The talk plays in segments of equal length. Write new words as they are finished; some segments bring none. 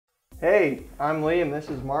Hey, I'm Lee and this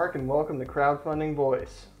is Mark, and welcome to Crowdfunding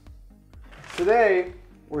Voice. Today,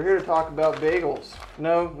 we're here to talk about bagels.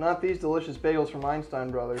 No, not these delicious bagels from Einstein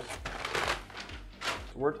Brothers.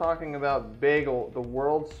 We're talking about Bagel, the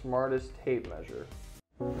world's smartest tape measure.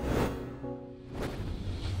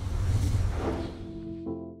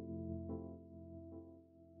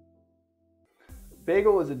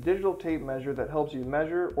 Bagel is a digital tape measure that helps you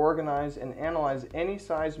measure, organize, and analyze any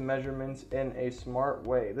size measurements in a smart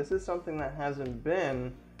way. This is something that hasn't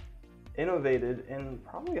been innovated in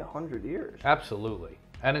probably 100 years. Absolutely.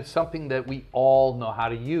 And it's something that we all know how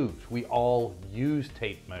to use. We all use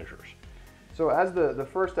tape measures. So as the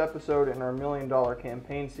first episode in our $1 Million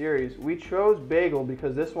Campaign series, we chose Bagel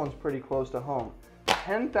because this one's pretty close to home.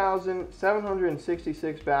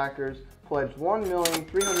 10,766 backers pledged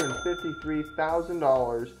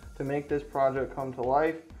 $1,353,000 to make this project come to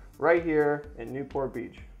life right here in Newport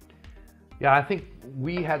Beach. Yeah, I think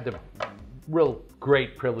we had the real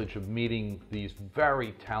great privilege of meeting these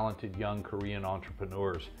very talented young Korean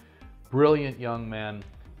entrepreneurs. Brilliant young men,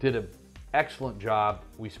 did an excellent job.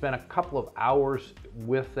 We spent a couple of hours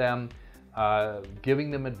with them,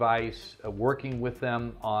 giving them advice, working with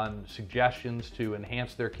them on suggestions to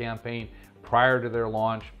enhance their campaign prior to their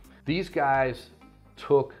launch. These guys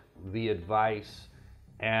took the advice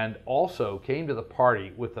and also came to the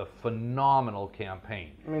party with a phenomenal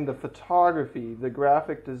campaign. I mean, the photography, the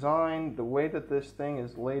graphic design, the way that this thing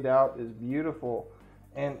is laid out is beautiful.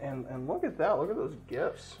 And look at that, look at those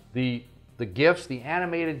GIFs. The GIFs, the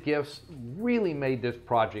animated GIFs, really made this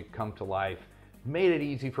project come to life, made it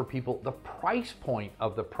easy for people. The price point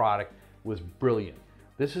of the product was brilliant.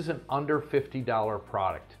 This is an under $50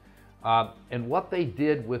 product. And what they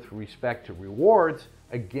did with respect to rewards,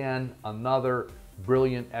 again, another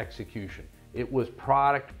brilliant execution. It was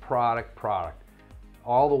product,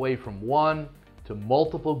 all the way from one to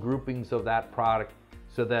multiple groupings of that product,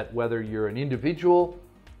 so that whether you're an individual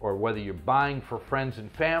or whether you're buying for friends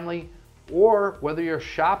and family, or whether you're a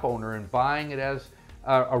shop owner and buying it as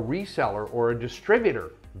a reseller or a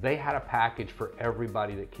distributor, they had a package for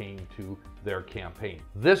everybody that came to their campaign.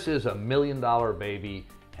 This is a $1 million baby.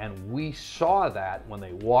 And we saw that when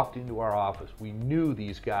they walked into our office. We knew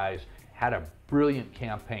these guys had a brilliant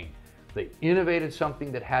campaign. They innovated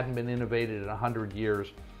something that hadn't been innovated in 100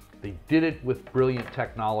 years. They did it with brilliant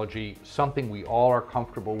technology, something we all are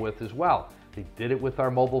comfortable with as well. They did it with our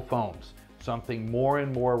mobile phones, something more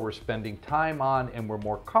and more we're spending time on and we're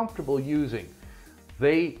more comfortable using.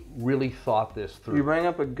 They really thought this through. You bring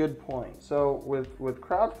up a good point. So with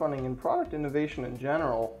crowdfunding and product innovation in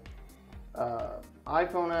general,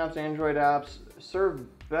 iPhone apps, Android apps serve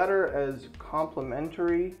better as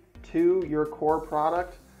complementary to your core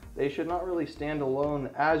product. They should not really stand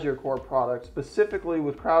alone as your core product, specifically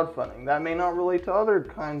with crowdfunding. That may not relate to other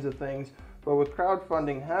kinds of things, but with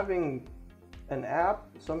crowdfunding, having an app,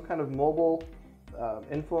 some kind of mobile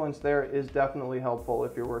influence there is definitely helpful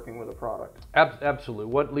if you're working with a product. Absolutely.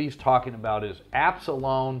 What Lee's talking about is apps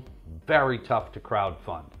alone, very tough to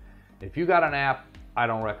crowdfund. If you got an app, I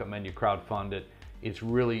don't recommend you crowdfund it. It's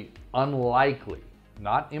really unlikely,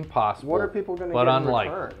 not impossible, what are people going to get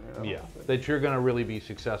unlikely, in return? You know? Yeah, that you're going to really be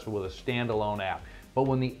successful with a standalone app. But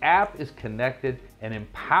when the app is connected and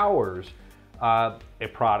empowers a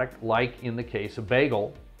product, like in the case of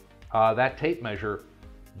Bagel, that tape measure,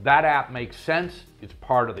 that app makes sense. It's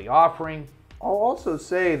part of the offering. I'll also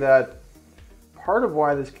say that part of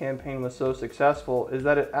why this campaign was so successful is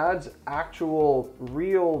that it adds actual,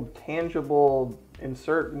 real, tangible,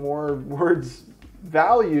 insert more words,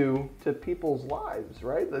 value to people's lives,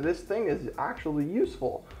 right? That this thing is actually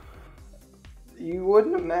useful. You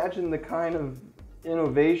wouldn't imagine the kind of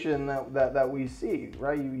innovation that we see,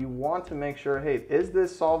 right? You want to make sure, hey, is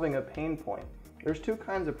this solving a pain point? There's two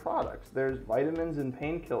kinds of products. There's vitamins and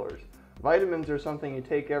painkillers. Vitamins are something you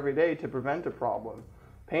take every day to prevent a problem.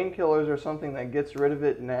 Painkillers are something that gets rid of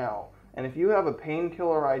it now. And if you have a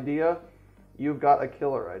painkiller idea, you've got a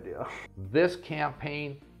killer idea. This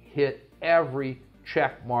campaign hit every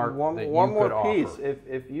check mark that you could offer. One more piece.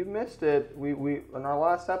 If you missed it, we in our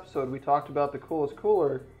last episode we talked about the coolest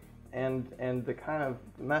cooler and the kind of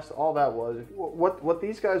mess all that was. What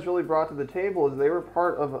these guys really brought to the table is they were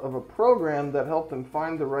part of a program that helped them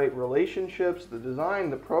find the right relationships, the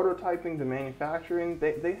design, the prototyping, the manufacturing.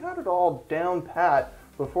 They had it all down pat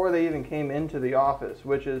before they even came into the office,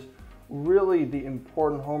 which is really the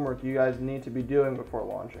important homework you guys need to be doing before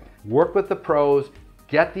launching. Work with the pros,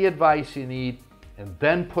 get the advice you need, and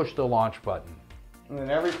then push the launch button. And then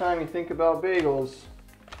every time you think about bagels,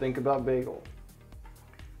 think about Bagel.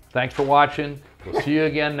 Thanks for watching. We'll see you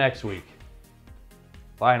again next week.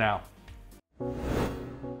 Bye now.